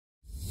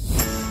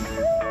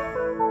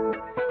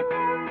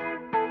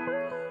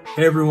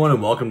Hey everyone,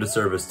 and welcome to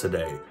service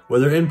today,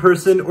 whether in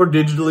person or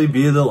digitally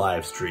via the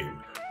live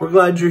stream. We're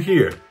glad you're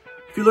here.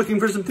 If you're looking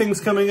for some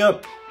things coming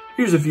up,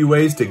 here's a few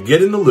ways to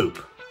get in the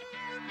loop.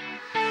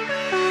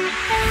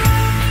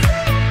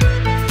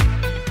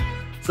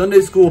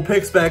 Sunday school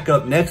picks back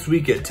up next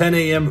week at 10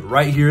 a.m.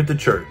 right here at the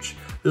church.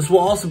 This will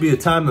also be a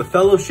time of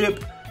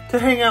fellowship to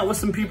hang out with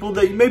some people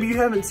that maybe you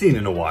haven't seen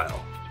in a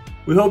while.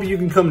 We hope you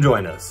can come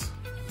join us.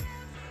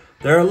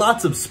 There are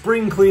lots of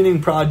spring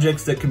cleaning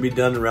projects that can be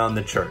done around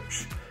the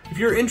church. If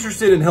you're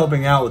interested in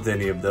helping out with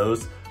any of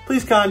those,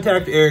 please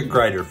contact Eric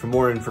Greider for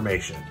more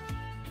information.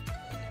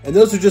 And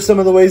those are just some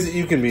of the ways that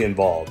you can be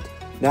involved.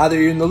 Now that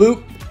you're in the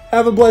loop,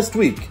 have a blessed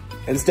week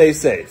and stay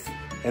safe.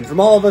 And from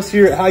all of us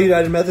here at Howe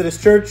United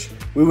Methodist Church,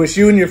 we wish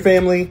you and your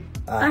family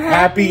a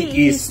happy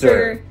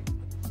Easter.